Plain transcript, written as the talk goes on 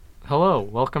Hello,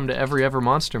 welcome to Every Ever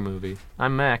Monster Movie.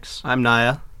 I'm Max. I'm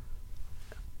Naya.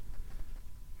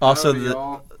 Also, Howdy,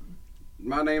 y'all.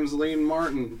 My name's Lean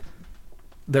Martin.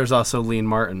 There's also Lean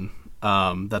Martin.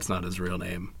 That's not his real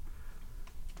name.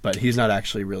 But he's not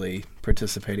actually really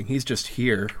participating. He's just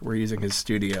here. We're using his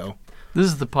studio. This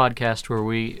is the podcast where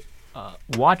we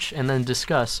watch and then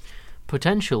discuss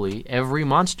potentially every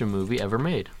monster movie ever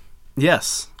made.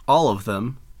 Yes, all of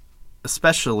them.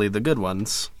 Especially the good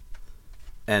ones.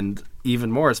 And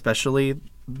even more especially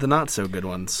the not-so-good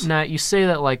ones. Now, you say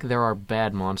that like there are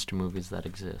bad monster movies that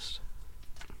exist.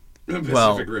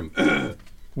 Pacific Rim.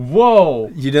 Whoa!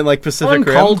 You didn't like Pacific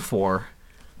Rim? Uncalled for.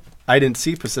 I didn't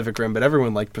see Pacific Rim, but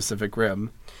everyone liked Pacific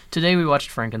Rim. Today we watched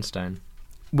Frankenstein.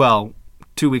 Well,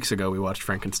 2 weeks ago we watched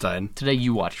Frankenstein. Today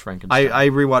you watched Frankenstein. I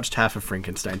rewatched half of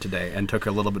Frankenstein today and took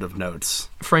a little bit of notes.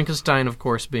 Frankenstein, of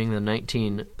course, being the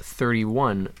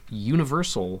 1931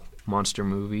 Universal monster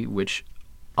movie, which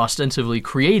ostensibly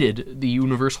created the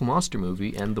Universal monster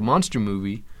movie and the monster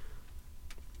movie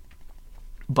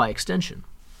by extension.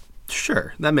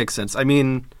 Sure, that makes sense. I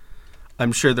mean,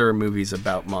 I'm sure there are movies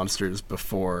about monsters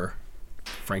before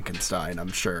Frankenstein,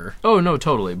 I'm sure. Oh, no,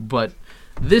 totally. But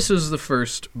this is the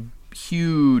first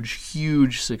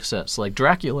huge success. Like,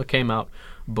 Dracula came out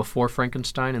before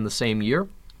Frankenstein in the same year.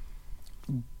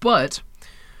 But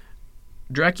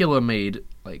Dracula made,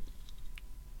 like,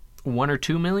 1 or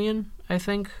 2 million, I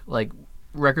think. Like,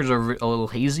 records are a little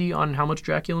hazy on how much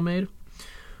Dracula made.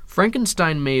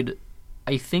 Frankenstein made,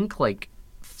 I think, like,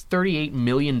 $38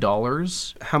 million.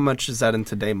 How much is that in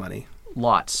today money?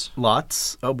 Lots.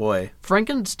 Lots? Oh, boy.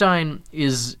 Frankenstein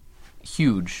is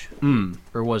huge.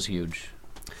 Or was huge.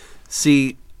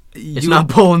 See, It's not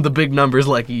pulling the big numbers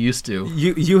like he used to.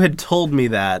 You had told me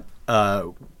that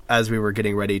as we were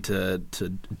getting ready to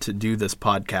do this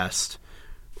podcast.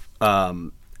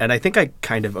 And I think I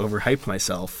kind of overhyped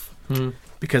myself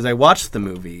because I watched the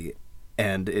movie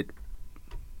and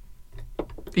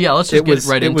Yeah, let's just get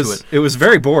right into it. It was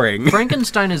very boring.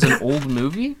 Frankenstein is an old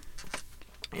movie,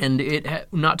 and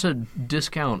not to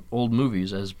discount old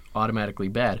movies as automatically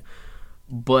bad,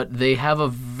 but they have a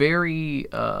very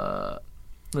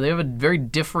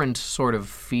different sort of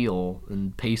feel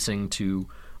and pacing to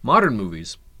modern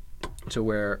movies, to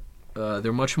where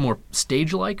they're much more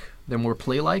stage-like, they're more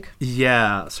play-like.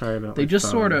 Yeah, sorry about They my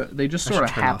just phone. sort of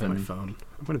happen. Off my phone.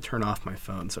 I'm going to turn off my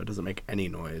phone so it doesn't make any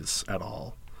noise at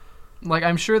all. Like,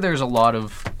 I'm sure there's a lot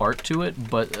of art to it,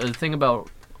 but the thing about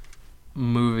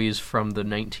movies from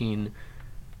the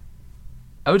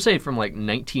I would say from like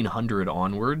 1900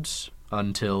 onwards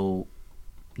until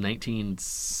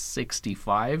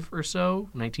 1965 or so,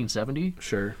 1970.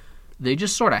 Sure. They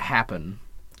just sort of happen.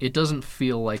 It doesn't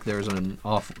feel like there's a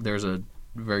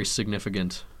very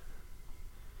significant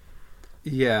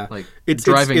it's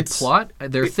driving plot.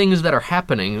 There are things that are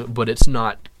happening, but it's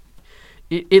not.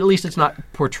 At least it's not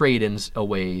portrayed in a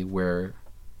way where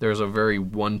there's a very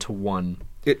one-to-one.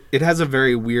 It has a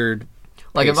very weird.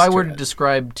 Like if I were to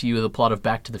describe to you the plot of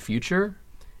Back to the Future,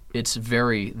 it's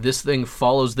very this thing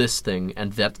follows this thing,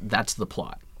 and that's the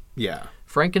plot. Yeah.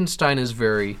 Frankenstein is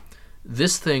very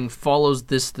this thing follows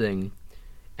this thing,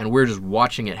 and we're just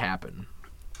watching it happen.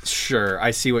 Sure,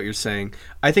 I see what you're saying.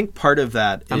 I think part of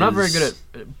that I'm not very good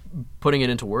at putting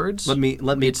it into words. Let me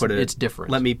put it. It's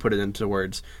different. Let me put it into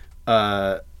words.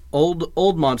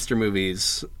 Old monster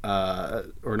movies, or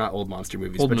not old monster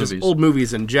movies, just old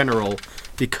movies in general,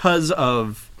 because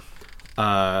of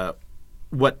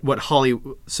what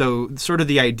Hollywood. So sort of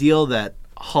the ideal that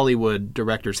Hollywood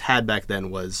directors had back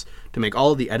then was to make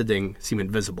all of the editing seem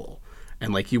invisible,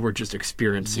 and like you were just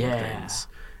experiencing things.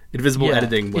 Invisible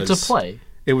editing was it's a play.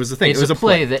 It was the thing. It's it was a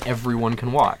play that everyone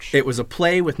can watch. It was a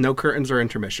play with no curtains or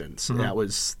intermissions. Mm-hmm.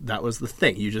 That was the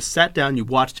thing. You just sat down, you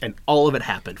watched, and all of it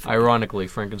happened. Ironically,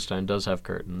 Frankenstein does have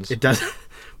curtains. It does.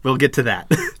 We'll get to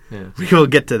that. Yeah. We will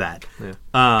get to that.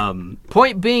 Yeah.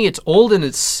 Point being, it's old and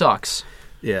it sucks.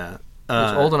 Yeah.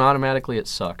 It's old and automatically it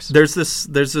sucks. There's this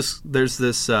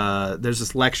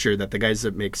lecture that the guys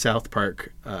that make South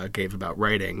Park gave about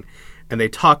writing, and they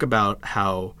talk about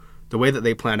how the way that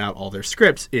they plan out all their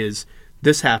scripts is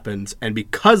this happens, and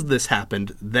because this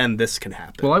happened, then this can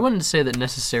happen. Well, I wouldn't say that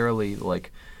necessarily,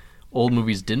 like, old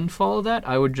movies didn't follow that.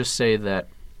 I would just say that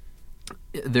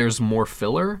there's more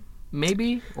filler,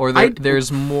 maybe? Or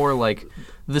there's more, like,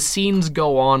 the scenes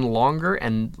go on longer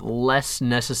and less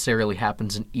necessarily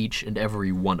happens in each and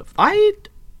every one of them.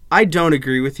 I don't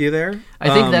agree with you there.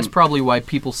 I think that's probably why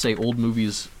people say old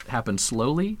movies happen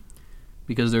slowly,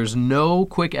 because there's no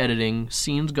quick editing.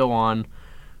 Scenes go on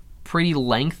pretty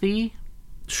lengthy.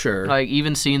 Sure. Like,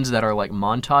 even scenes that are like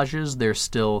montages, they're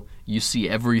still, you see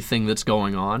everything that's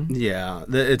going on. Yeah.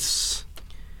 There's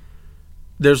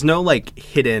no, like,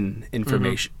 hidden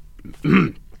information.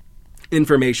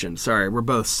 Information. Sorry, we're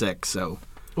both sick, so...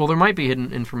 Well, there might be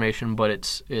hidden information, but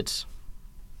it's...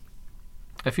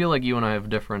 I feel like you and I have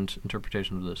different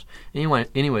interpretations of this.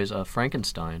 Anyways,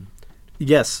 Frankenstein.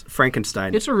 Yes,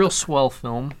 Frankenstein. It's a real swell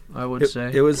film, I would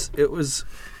say. It was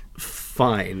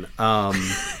fine.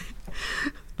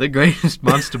 The greatest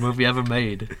monster movie ever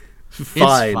made.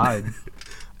 Fine. It's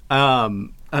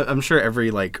fine. I'm sure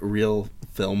every, like, real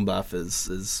film buff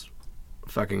is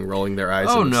fucking rolling their eyes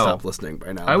and stop listening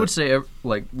by now. I would say,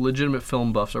 like, legitimate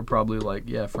film buffs are probably like,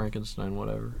 yeah, Frankenstein,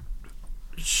 whatever.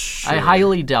 Sure. I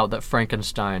highly doubt that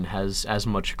Frankenstein has as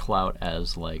much clout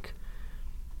as, like,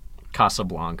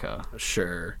 Casablanca.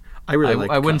 Sure. I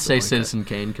wouldn't say Citizen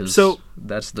Kane because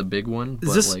that's the big one.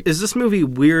 Is this movie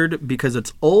weird because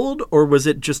it's old, or was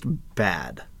it just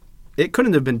bad? It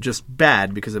couldn't have been just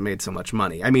bad because it made so much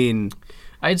money. I mean,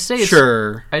 I'd say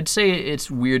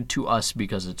it's weird to us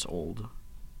because it's old.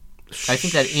 I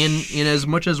think that in as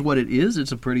much as what it is,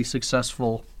 it's a pretty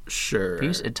successful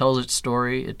piece. It tells its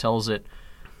story. It tells it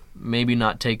maybe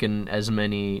not taken as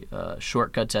many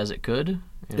shortcuts as it could.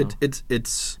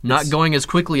 It's not going as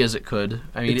quickly as it could.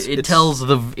 I mean, it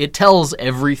tells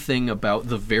everything about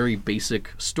the very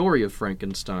basic story of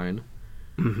Frankenstein.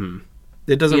 Mm-hmm.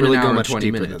 It doesn't really go much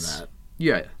deeper than that.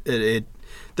 Yeah,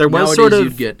 there was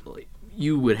nowadays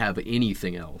you would have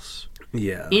anything else.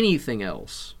 Yeah, anything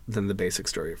else than the basic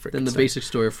story of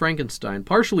Frankenstein.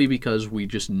 Partially because we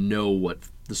just know what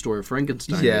the story of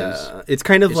Frankenstein is. Yeah, it's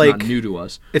kind of like not new to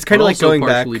us. It's kind of like going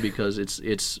back. Partially because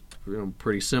it's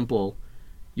pretty simple.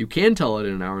 You can tell it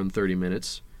in an hour and 30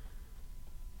 minutes,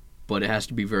 but it has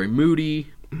to be very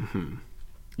moody. Mm-hmm.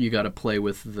 You got to play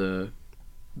with the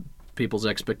people's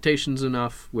expectations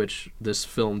enough, which this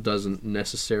film doesn't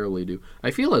necessarily do.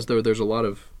 I feel as though there's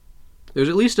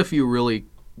at least a few really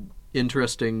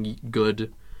interesting,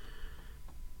 good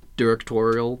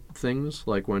directorial things,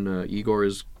 like when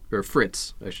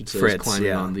Fritz, I should say, is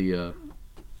climbing on the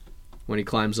when he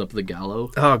climbs up the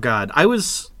gallows. Oh God, I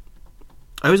was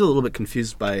a little bit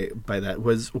confused by that.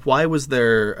 Why was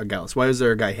there a gallows? Why was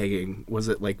there a guy hanging? Was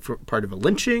it like part of a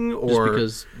lynching, or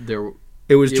just because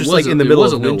it was just like in the middle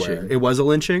of nowhere? It was a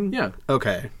lynching. Yeah.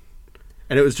 Okay.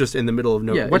 And it was just in the middle of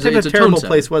nowhere. Yeah, what type of terrible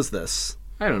place was this?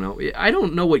 I don't know. I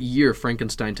don't know what year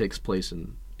Frankenstein takes place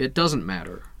in. It doesn't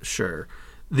matter. Sure.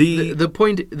 The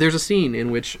point, there's a scene in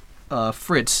which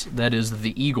Fritz, that is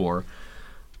the Igor,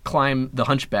 the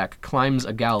hunchback, climbs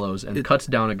a gallows and cuts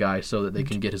down a guy so that they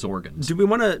can get his organs. Do we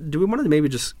want to maybe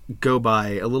just go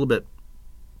by a little bit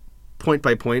point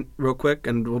by point real quick,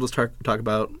 and we'll just talk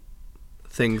about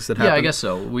things that happen? Yeah, I guess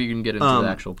so. We can get into the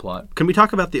actual plot. Can we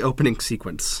talk about the opening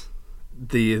sequence?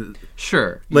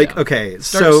 Sure. Okay,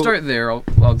 start there. I'll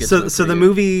get to it. So the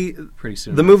movie pretty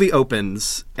soon. The movie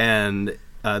opens, and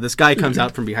this guy comes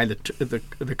out from behind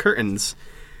the curtains,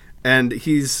 and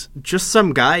he's just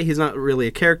some guy. He's not really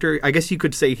a character. I guess you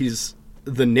could say he's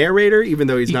the narrator, even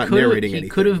though he's not narrating anything. He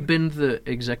could have been the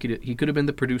executive. He could have been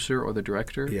the producer or the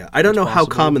director. Yeah, I don't know how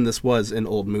common this was in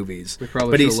old movies,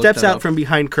 but he steps out from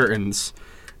behind curtains,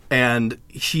 and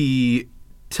he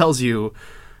tells you,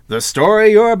 the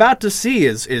story you're about to see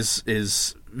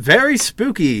is very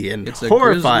spooky and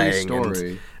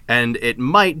horrifying, and it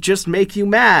might just make you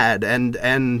mad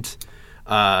and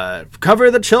cover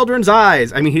the children's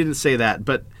eyes. I mean, he didn't say that,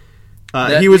 but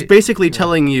he was basically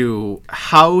telling you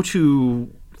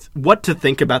what to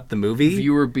think about the movie.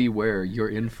 Viewer beware, you're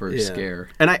in for a scare.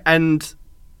 And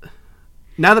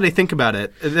now that I think about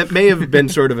it, that may have been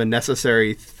sort of a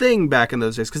necessary thing back in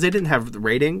those days because they didn't have the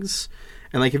ratings.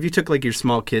 And, like, if you took, like, your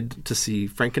small kid to see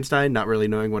Frankenstein, not really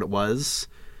knowing what it was,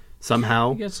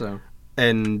 somehow. I guess so.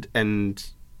 And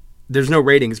there's no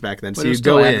ratings back then, but so you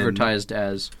go in. Advertised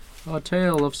as a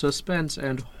tale of suspense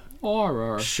and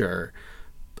horror. Sure.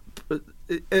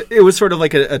 It was sort of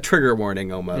like a trigger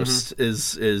warning, almost,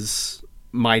 is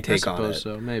my take on it. I suppose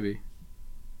so, maybe.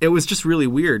 It was just really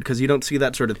weird because you don't see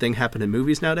that sort of thing happen in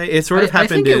movies nowadays. It sort of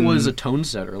happened I think it was a tone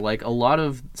setter. Like, a lot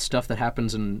of stuff that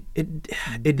happens in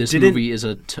this movie is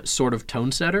a sort of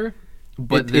tone setter,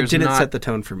 but it didn't set the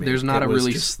tone for me. There's not it a was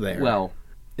really just there. Well,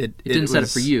 it didn't set it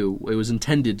for you. It was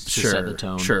intended to set the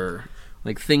tone. Sure.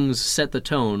 Like, things set the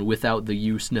tone without the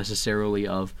use necessarily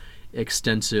of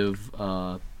extensive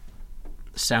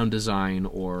sound design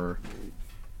or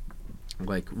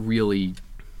like really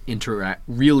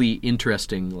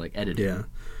interesting like editing. Yeah,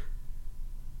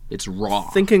 it's raw.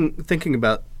 Thinking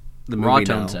about the movie raw now,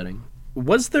 tone setting.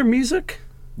 Was there music?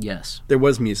 Yes, there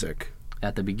was music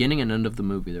at the beginning and end of the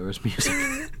movie. There was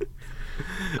music.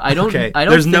 I don't. Okay. I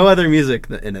don't. There's no other music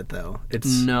in it though.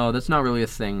 No, that's not really a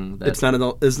thing. It's not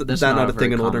is that not a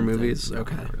thing in older movies? No,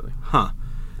 okay. not really. Huh.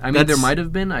 I mean, there might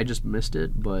have been. I just missed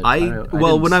it. But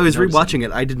when I was rewatching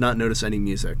it, I did not notice any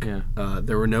music. Yeah.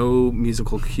 There were no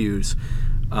musical cues.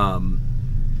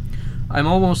 I'm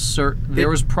almost certain there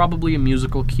was probably a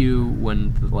musical cue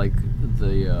when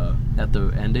at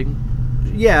the ending.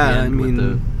 Yeah, I mean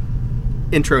the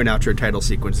intro and outro title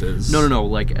sequences. No.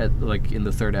 Like in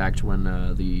the third act when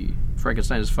the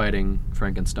Frankenstein is fighting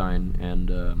Frankenstein and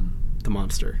the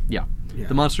monster. Yeah,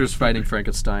 the monster is fighting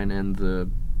Frankenstein and the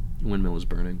windmill is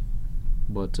burning.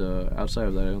 But outside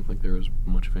of that, I don't think there was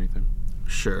much of anything.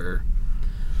 Sure.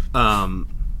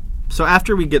 So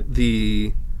after we get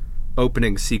the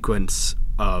opening sequence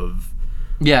of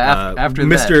after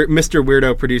Mr.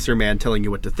 Weirdo Producer Man telling you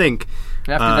what to think.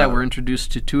 After that, we're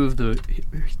introduced to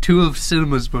two of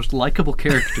cinema's most likable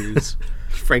characters,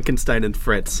 Frankenstein and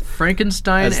Fritz.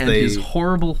 Frankenstein and his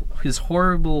horrible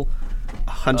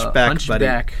hunchback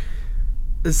buddy.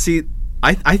 See,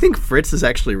 I think Fritz is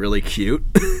actually really cute.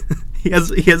 he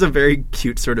has a very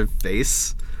cute sort of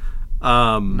face.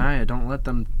 Naya, don't let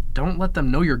them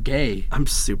know you're gay. I'm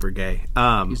super gay. He's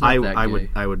not that gay.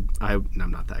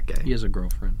 I'm not that gay. He has a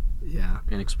girlfriend. Yeah.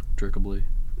 Inextricably.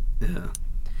 Yeah.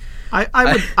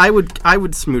 I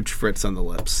would smooch Fritz on the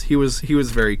lips. He was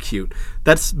very cute.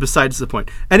 That's besides the point.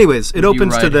 Anyways, it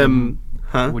opens to them.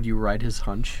 Would you ride his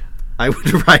hunch? I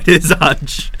would ride his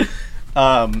hunch.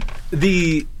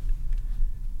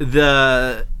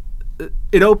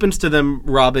 It opens to them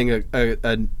robbing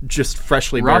a just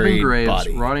freshly buried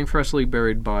body. Robbing freshly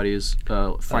buried bodies,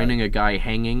 finding a guy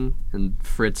hanging, and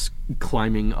Fritz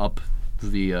climbing up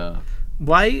the.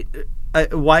 Why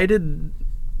did?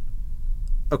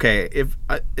 Okay, if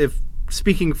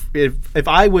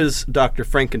I was Dr.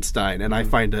 Frankenstein and I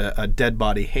find a dead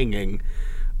body hanging,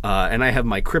 and I have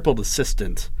my crippled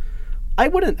assistant, I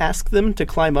wouldn't ask them to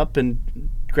climb up and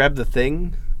grab the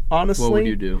thing. Honestly, what would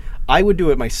you do? I would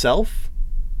do it myself.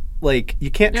 Like,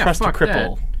 you can't trust a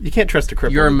cripple. That. You can't trust a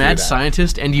cripple. You're a mad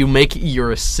scientist, and you make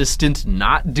your assistant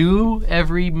not do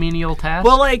every menial task?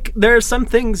 Well, like, there are some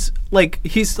things, like,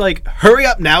 he's like, hurry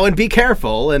up now and be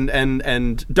careful,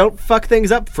 and don't fuck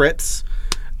things up, Fritz.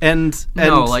 And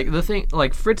no, like, the thing,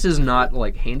 like, Fritz is not,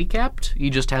 like, handicapped. He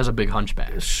just has a big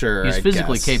hunchback. Sure, he's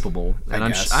physically capable.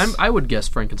 And I would guess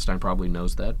Frankenstein probably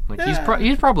knows that. Like,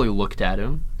 he's probably looked at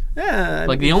him. Yeah,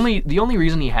 like the only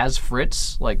reason he has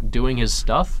Fritz like doing his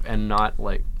stuff and not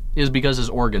like is because his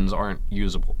organs aren't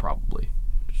usable probably.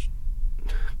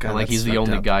 God, like he's the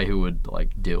only guy who would like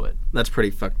do it. That's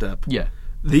pretty fucked up. Yeah.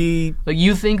 Like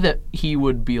you think that he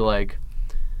would be like,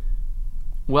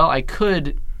 well, I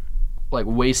could like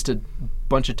waste a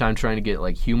bunch of time trying to get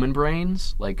like human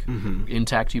brains, like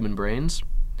intact human brains.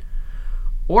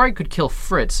 Or I could kill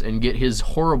Fritz and get his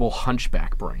horrible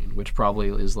hunchback brain, which probably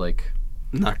is like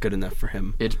not good enough for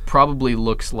him. It probably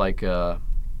looks like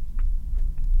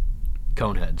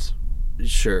Coneheads.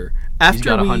 Sure. He's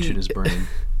got a hunch in his brain.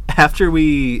 After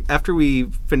we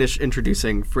finish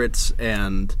introducing Fritz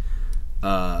and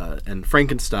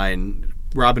Frankenstein,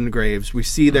 Robin Graves, we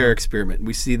see their experiment.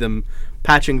 We see them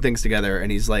patching things together,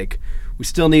 and he's like, "We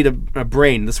still need a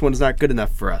brain. This one's not good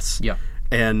enough for us." Yeah.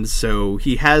 And so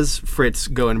he has Fritz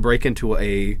go and break into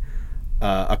a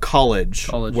college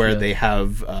where they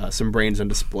have some brains on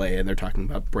display, and they're talking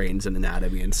about brains and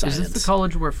anatomy and science. Is this the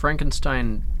college where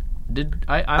Frankenstein did?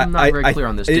 I'm not very clear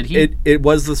on this. Did he? It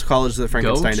was this college that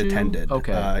Frankenstein attended.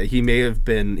 Okay. He may have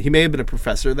been a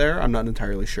professor there. I'm not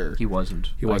entirely sure. He wasn't.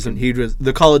 He wasn't.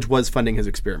 The college was funding his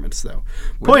experiments, though.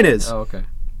 Point is. Oh, okay.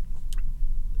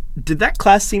 Did that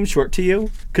class seem short to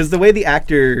you? Because the way the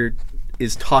actor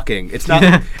is talking, it's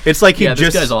not. It's like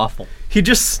this guy's awful. He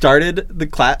just started the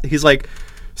class. He's like,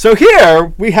 so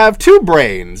here we have 2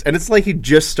 brains, and it's like he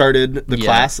just started the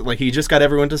class. Like he just got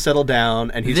everyone to settle down,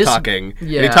 and he's talking.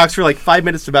 Yeah. And he talks for like 5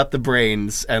 minutes about the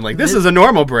brains, and like this is a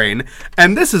normal brain,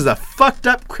 and this is a fucked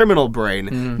up criminal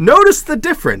brain. Notice the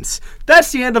difference.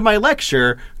 That's the end of my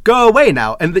lecture. Go away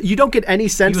now. And you don't get any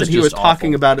sense that he was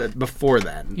talking about it before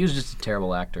then. He was just a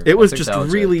terrible actor. It was just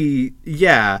really,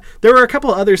 yeah. There were a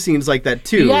couple other scenes like that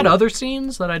too. He had other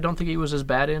scenes that I don't think he was as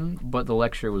bad in, but the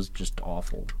lecture was just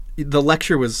awful. The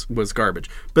lecture was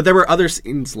garbage. But there were other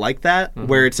scenes like that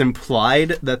where it's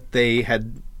implied that the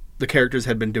characters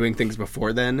had been doing things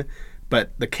before then,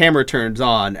 but the camera turns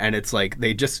on and it's like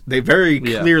they very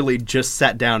clearly just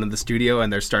sat down in the studio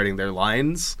and they're starting their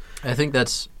lines. I think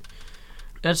that's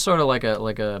sort of like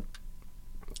a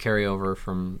carryover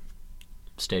from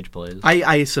stage plays.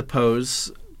 I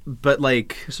suppose, but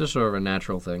like it's just sort of a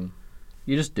natural thing.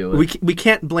 You just do it. We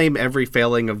can't blame every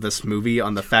failing of this movie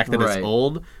on the fact that it's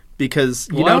old, because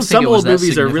some old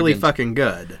movies are really fucking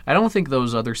good. I don't think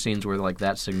those other scenes were like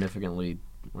that significantly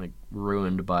like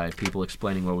ruined by people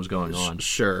explaining what was going on.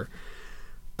 Sure.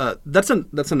 That's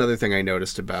another thing I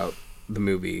noticed about the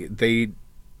movie.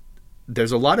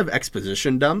 There's a lot of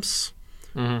exposition dumps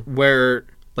where,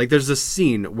 like, there's this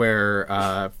scene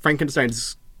where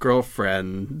Frankenstein's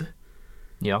girlfriend,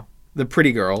 the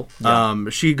pretty girl,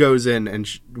 she goes in and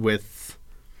with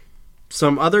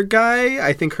some other guy,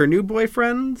 I think her new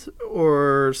boyfriend,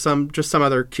 or some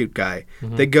other cute guy.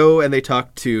 They go and they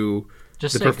talk to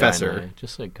the professor.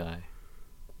 Just say guy.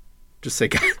 Just say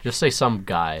guy. Just say some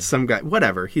guy. Some guy.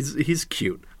 Whatever. He's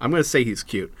cute. I'm going to say he's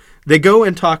cute. They go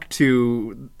and talk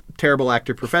to terrible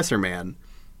actor Professor Man.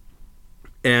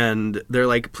 And they're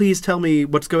like, please tell me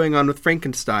what's going on with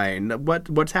Frankenstein.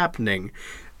 What's happening?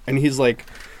 And he's like,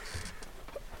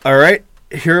 all right,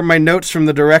 here are my notes from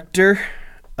the director.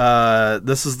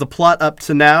 This is the plot up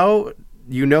to now.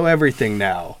 You know everything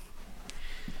now.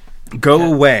 Go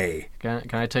away. Can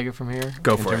I take it from here?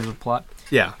 Go for it. In terms of plot?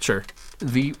 Yeah, sure.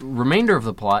 The remainder of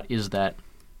the plot is that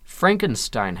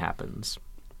Frankenstein happens.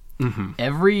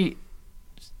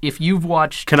 If you've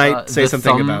watched Can I say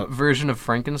something about version of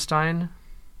Frankenstein,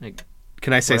 like,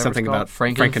 can I say something about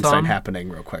Frankenstein happening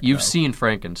real quick? You've seen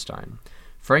Frankenstein.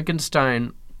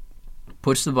 Frankenstein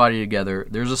puts the body together.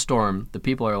 There's a storm. The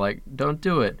people are like, don't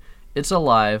do it. It's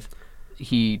alive.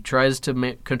 He tries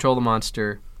to control the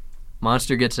monster.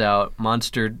 Monster gets out.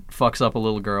 Monster fucks up a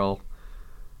little girl.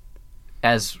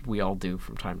 As we all do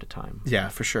from time to time. Yeah,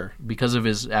 for sure. Because of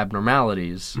his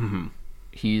abnormalities,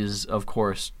 he's, of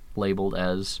course, labeled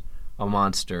as a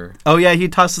monster. Oh, yeah, he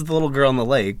tosses the little girl in the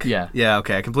lake. Yeah. Yeah,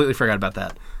 okay, I completely forgot about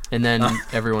that. And then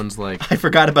everyone's like... I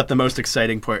forgot about the most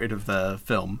exciting part of the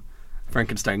film.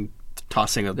 Frankenstein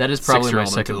tossing a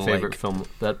 6-year-old into the lake. That is probably my second favorite film.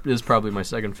 That is probably my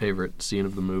second favorite scene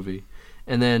of the movie.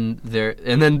 And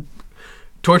then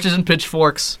torches and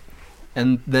pitchforks...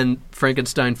 And then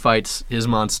Frankenstein fights his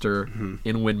monster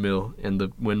in Windmill, and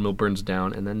the windmill burns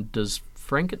down. And then does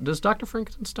Dr.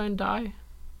 Frankenstein die?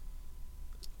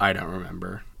 I don't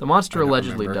remember. The monster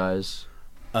allegedly dies.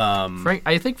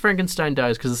 I think Frankenstein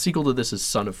dies because the sequel to this is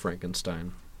Son of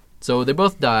Frankenstein. So they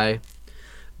both die.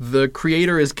 The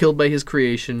creator is killed by his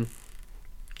creation.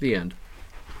 The end.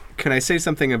 Can I say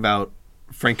something about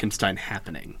Frankenstein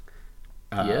happening?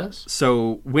 Yes.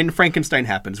 So when Frankenstein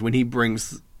happens, when he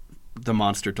brings the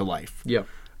monster to life. Yeah.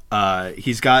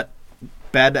 He's got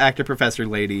bad actor Professor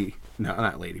Man,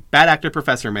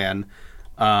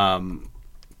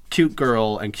 cute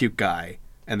girl and cute guy,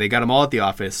 and they got them all at the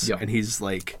office, and he's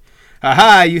like,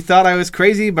 aha, you thought I was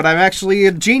crazy, but I'm actually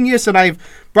a genius and I've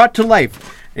brought to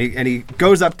life. And he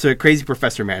goes up to crazy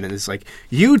Professor Man and is like,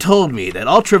 you told me that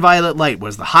ultraviolet light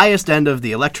was the highest end of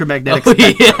the electromagnetic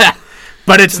spectrum. Yeah.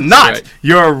 But it's not. Right.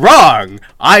 You're wrong.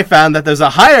 I found that there's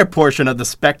a higher portion of the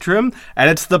spectrum,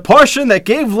 and it's the portion that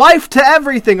gave life to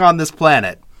everything on this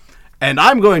planet. And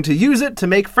I'm going to use it to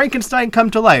make Frankenstein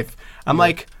come to life. I'm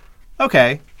like,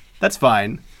 okay, that's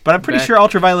fine. But I'm pretty sure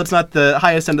ultraviolet's not the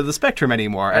highest end of the spectrum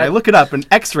anymore. And I look it up, and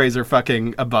X-rays are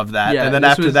fucking above that. And then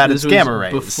after that, it's gamma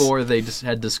rays. Before they just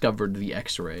had discovered the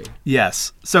X-ray.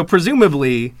 Yes. So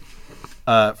presumably...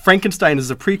 Frankenstein is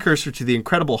a precursor to the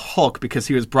Incredible Hulk because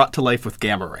he was brought to life with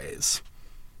gamma rays.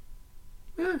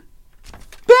 It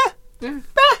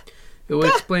would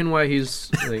explain why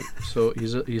he's like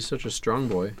he's such a strong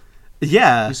boy.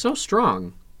 Yeah, he's so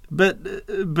strong. But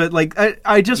like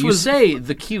I just you say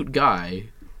the cute guy,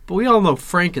 but we all know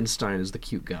Frankenstein is the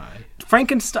cute guy.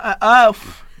 Frankenstein. I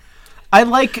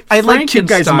like cute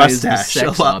guy's mustache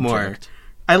a lot more.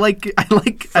 I like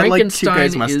cute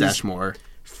guy's mustache more.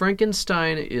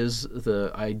 Frankenstein is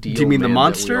the ideal. Do you mean the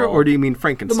monster, or do you mean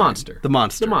Frankenstein? The monster. The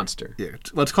monster. The monster. Yeah,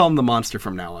 let's call him the monster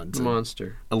from now on. The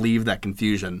monster. Alleviate that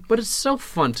confusion. But it's so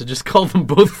fun to just call them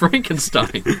both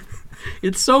Frankenstein.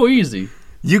 It's so easy.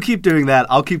 You keep doing that.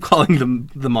 I'll keep calling them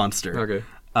the monster. Okay.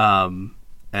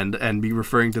 And be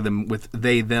referring to them with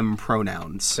they them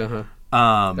pronouns.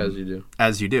 As you do.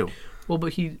 As you do. Well,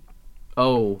 but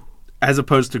as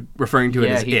opposed to referring to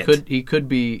it as he could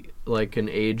be like an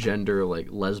agender, like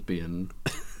lesbian,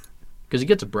 because he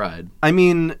gets a bride. I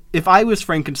mean, if I was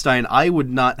Frankenstein, I would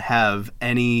not have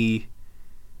any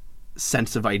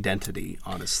sense of identity,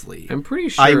 honestly. I'm pretty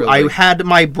sure I had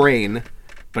my brain,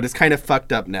 but it's kind of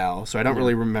fucked up now, so I don't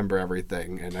really remember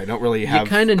everything, and I don't really have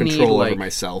control over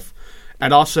myself.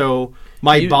 And also,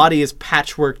 my body is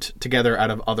patchworked together out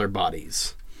of other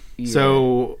bodies. Yeah.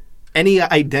 So any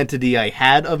identity I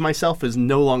had of myself is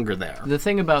no longer there. The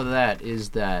thing about that is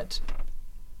that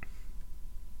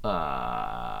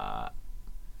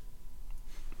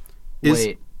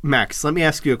Wait. Max, let me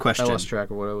ask you a question. I lost track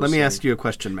of what I was Let me saying. ask you a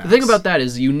question, Max. The thing about that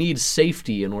is you need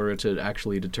safety in order to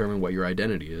actually determine what your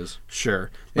identity is. Sure.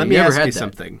 And Let me ask you that.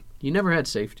 something. You never had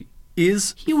safety. He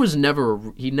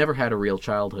never had a real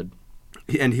childhood.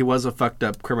 And he was a fucked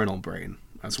up criminal brain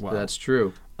as well. That's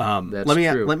true. That's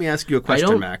true. Let me ask you a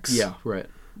question, Max. Yeah, right.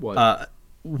 What?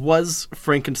 Was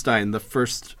Frankenstein the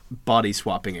first body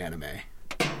swapping anime?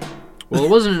 Well, it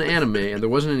wasn't an anime, and there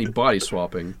wasn't any body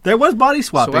swapping. There was body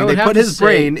swapping. So they put his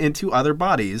brain into other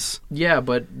bodies. Yeah,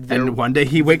 but and one day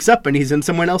he wakes up and he's in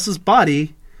someone else's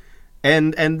body,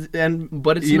 and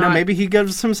but it's not, maybe he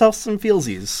gives himself some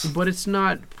feelsies. But it's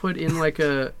not put in like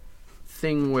a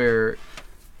thing where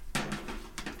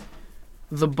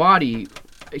the body,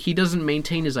 he doesn't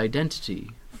maintain his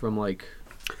identity from like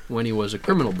when he was a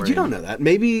criminal brain. You don't know that.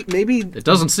 Maybe it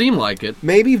doesn't seem like it.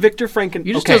 Maybe Victor Frankenstein.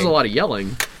 He just does a lot of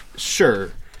yelling.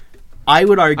 Sure. I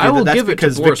would argue that's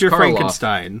because Victor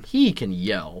Frankenstein... He can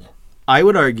yell. I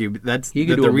would argue that's he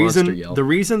can do a monster yell. The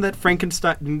reason that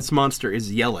Frankenstein's monster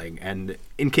is yelling and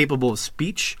incapable of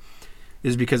speech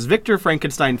is because Victor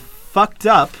Frankenstein fucked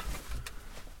up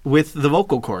with the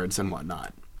vocal cords and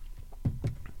whatnot.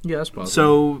 Yeah, that's possible.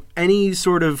 So any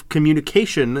sort of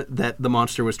communication that the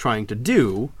monster was trying to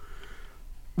do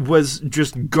was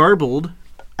just garbled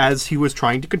as he was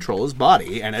trying to control his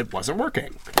body, and it wasn't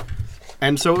working.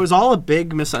 And so it was all a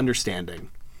big misunderstanding.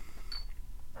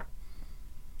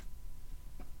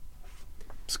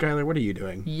 Skylar, what are you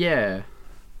doing? Yeah.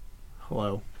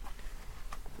 Hello.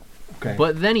 Okay.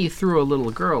 But then he threw a little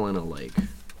girl in a lake.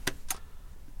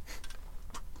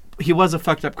 He was a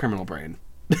fucked up criminal brain.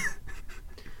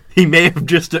 He may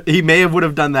have would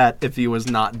have done that if he was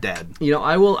not dead. You know,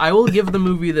 I will give the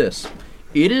movie this.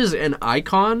 It is an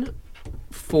icon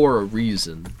for a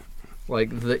reason.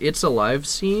 Like the It's Alive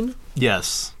scene.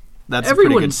 Yes. That's a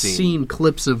pretty good scene. Everyone's seen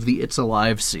clips of the It's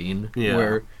Alive scene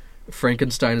where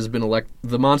Frankenstein has been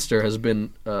the monster has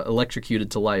been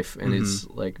electrocuted to life and it's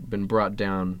like been brought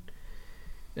down,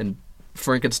 and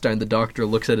Frankenstein the doctor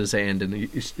looks at his hand and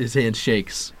his hand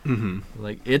shakes.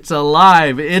 Like, it's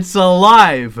alive, it's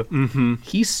alive.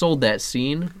 He sold that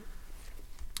scene.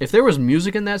 If there was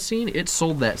music in that scene, it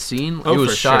sold that scene. Oh, it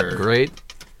was shot great.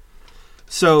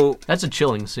 So that's a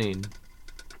chilling scene.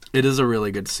 It is a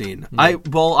really good scene. I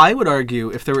would argue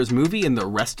if there was music in the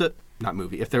rest of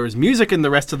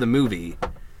the movie. I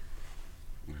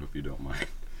hope you don't mind.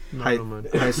 No, I don't mind.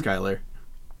 Hi, Skylar.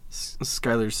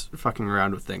 Skylar's fucking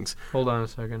around with things. Hold on a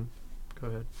second. Go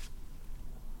ahead.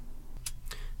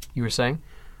 You were saying?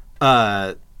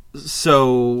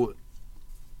 So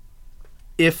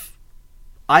if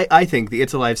I think the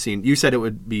It's Alive scene, you said it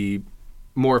would be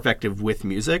more effective with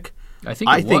music. I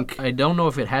don't know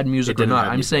if it had music or not.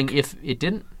 I'm saying if it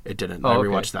didn't. It didn't. Oh, I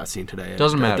rewatched that scene today.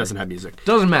 Doesn't matter. It doesn't have music.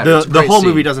 Doesn't matter. The whole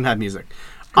movie doesn't have music.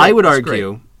 Great. I would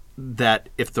argue that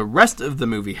if the rest of the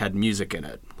movie had music in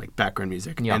it, like background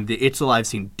music, and the It's Alive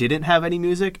scene didn't have any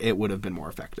music, it would have been more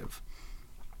effective.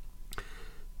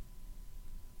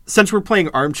 Since we're playing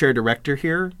armchair director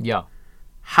here,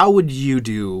 how would you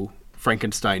do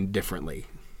Frankenstein differently?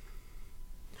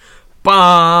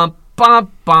 Bum,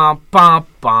 bum, bum, bum,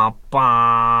 bum,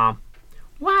 bum.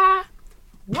 Wah,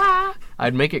 wah.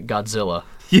 I'd make it Godzilla.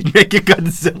 You'd make it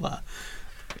Godzilla.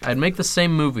 I'd make the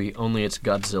same movie, only it's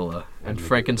Godzilla, and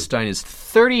Frankenstein is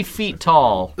 30 feet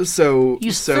tall. So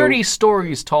he's 30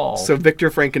 stories tall. So Victor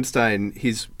Frankenstein,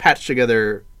 he's patched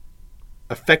together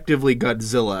effectively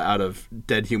Godzilla out of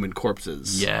dead human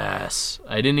corpses. Yes.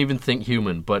 I didn't even think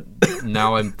human, but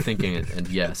now I'm thinking it, and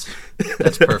yes.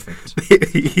 That's perfect.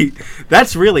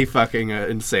 That's really fucking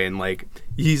insane. Like,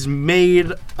 he's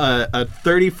made a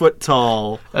 30-foot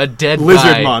tall dead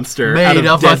lizard monster made out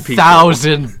of dead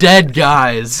 1,000 dead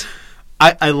guys.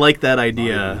 I like that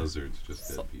idea. Not even lizards,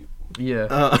 just dead people.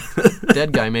 Yeah.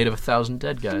 Dead guy made of 1,000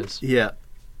 dead guys. Yeah.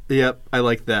 Yep, I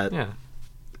like that. Yeah.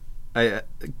 I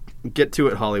get to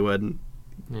it, Hollywood.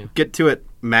 Yeah. Get to it,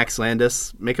 Max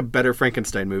Landis. Make a better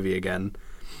Frankenstein movie again.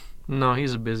 No,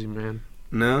 he's a busy man.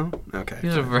 No? Okay.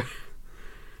 He's a very...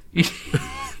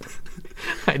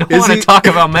 I don't want to talk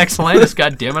about Max Landis,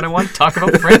 goddammit. I want to talk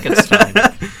about Frankenstein.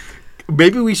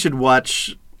 Maybe we should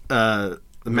watch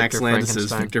Max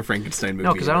Landis' Victor Frankenstein movie.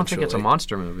 No, because I don't think it's a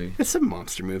monster movie. It's a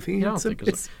monster movie. Yeah, I don't think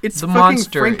it's the fucking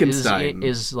monster Frankenstein.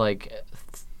 is like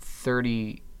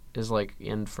 30 is like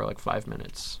in for like 5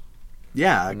 minutes.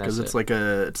 Yeah, because it's like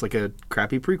a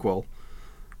crappy prequel.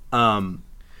 No,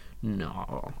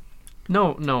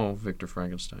 Victor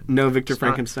Frankenstein. No, Victor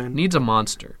Frankenstein needs a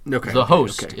monster. Okay, The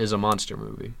Host is a monster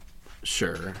movie.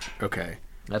 Sure. Okay.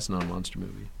 That's not a monster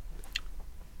movie.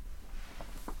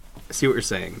 I see what you're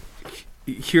saying.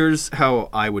 Here's how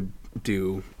I would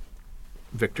do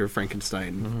Victor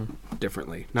Frankenstein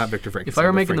differently. Not Victor Frankenstein. If I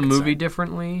were making the movie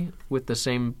differently with the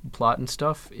same plot and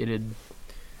stuff, it'd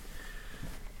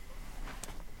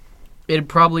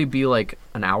probably be like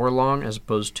an hour long as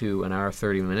opposed to an hour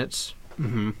 30 minutes.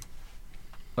 Mm-hmm.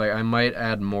 Like I might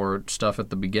add more stuff at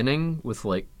the beginning with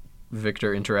like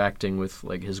Victor interacting with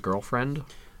like his girlfriend.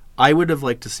 I would have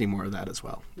liked to see more of that as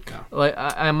well. Yeah. Like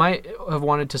I might have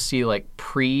wanted to see like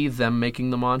pre them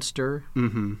making the monster.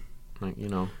 Mm-hmm. Like, you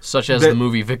know, such as the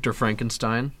movie Victor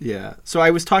Frankenstein. Yeah. So I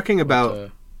was talking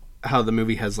about how the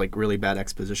movie has like really bad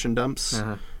exposition dumps.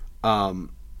 Uh-huh.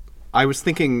 I was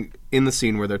thinking in the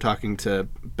scene where they're talking to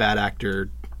bad actor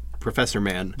Professor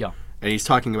Man. Yeah. And he's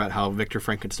talking about how Victor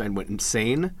Frankenstein went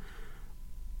insane.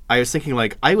 I was thinking,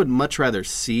 like, I would much rather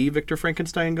see Victor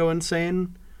Frankenstein go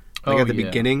insane. Like, at the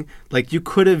beginning. Like, you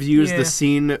could have used the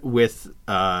scene with,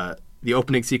 the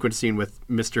opening sequence scene with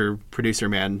Mr. Producer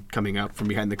Man coming out from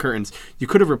behind the curtains. You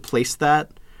could have replaced that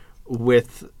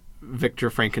with Victor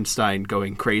Frankenstein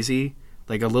going crazy.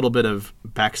 Like, a little bit of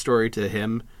backstory to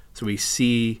him so we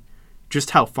see just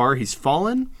how far he's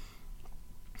fallen.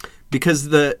 Because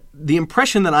the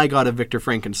impression that I got of Victor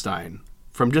Frankenstein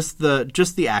from just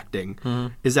the acting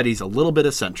is that he's a little bit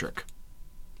eccentric.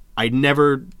 He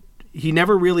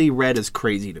never really read as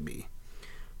crazy to me.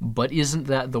 But isn't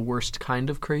that the worst kind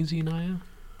of crazy, Naya?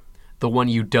 The one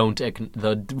you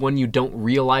don't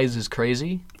realize is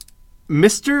crazy?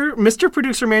 Mr.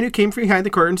 Producer Man who came from behind the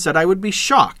curtain said I would be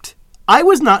shocked. I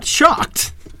was not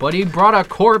shocked. But he brought a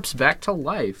corpse back to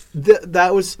life.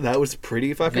 That was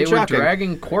pretty fucking shocking. They were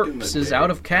dragging corpses out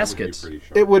of caskets.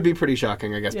 It would be pretty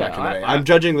shocking, I guess, back in the day. I'm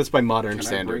judging this by modern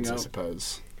standards, I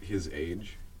suppose. His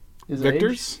age?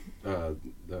 Victor's?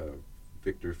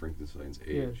 Victor Frankenstein's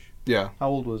age. Yeah. How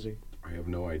old was he? I have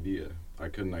no idea. I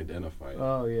couldn't identify it.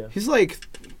 Oh, yeah. He's like...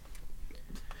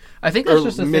 I think that's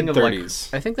just a thing of like...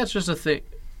 mid-30s. I think that's just a thing...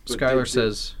 Skylar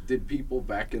says... Did people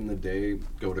back in the day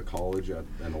go to college at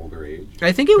an older age?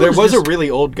 I think it was There was a really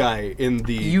old guy in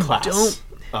the class.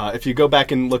 Don't... If you go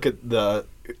back and look at the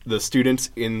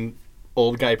students in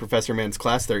old guy Professor Man's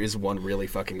class, there is one really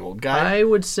fucking old guy. I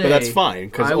would say... But that's fine,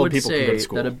 because old people can go to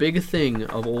school. That a big thing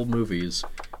of old movies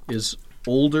is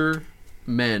older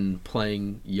men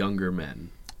playing younger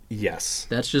men. Yes.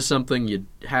 That's just something you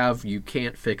have, you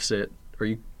can't fix it, or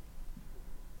you...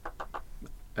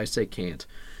 I say can't.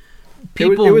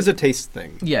 It was a taste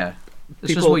thing. Yeah.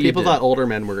 It's just what people thought older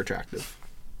men were attractive.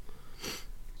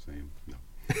 Same. No.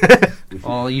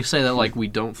 Well, you say that like we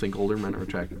don't think older men are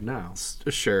attractive now.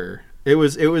 Sure. It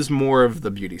was more of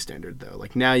the beauty standard, though.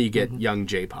 Like, now you get young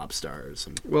J-pop stars.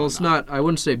 And well, it's not... I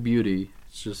wouldn't say beauty.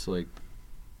 It's just like...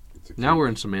 Now we're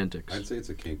in semantics. I'd say it's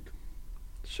a kink.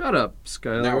 Shut up,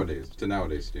 Skylar. Nowadays, to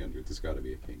nowadays standards, it's got to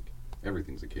be a kink.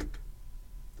 Everything's a kink.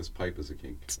 This pipe is a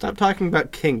kink. Stop talking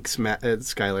about kinks,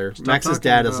 Skylar. Max's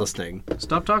dad is listening.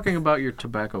 Stop talking about your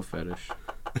tobacco fetish.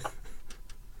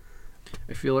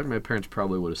 I feel like my parents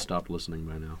probably would have stopped listening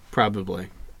by now. Probably.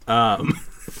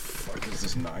 Fuck is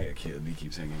this Naya kid? He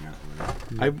keeps hanging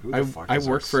out with I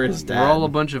work for his dad. We're all a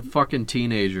bunch of fucking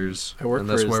teenagers. I work and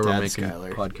for that's his why we're dad, making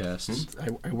Skylar.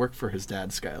 podcasts. I work for his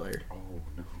dad, Skylar. Oh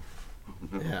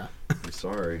no. Yeah. I'm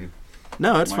sorry.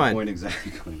 No, it's fine. My point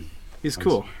exactly. He's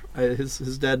cool.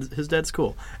 His dad's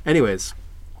cool. Anyways,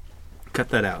 cut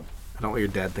that out. I don't want your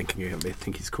dad thinking of him. They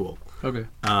think he's cool. Okay.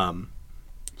 I'm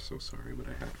so sorry, but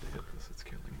I have to hit this. It's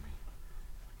killing me.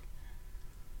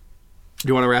 Do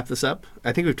you want to wrap this up?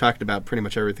 I think we've talked about pretty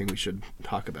much everything we should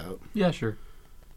talk about. Yeah, sure.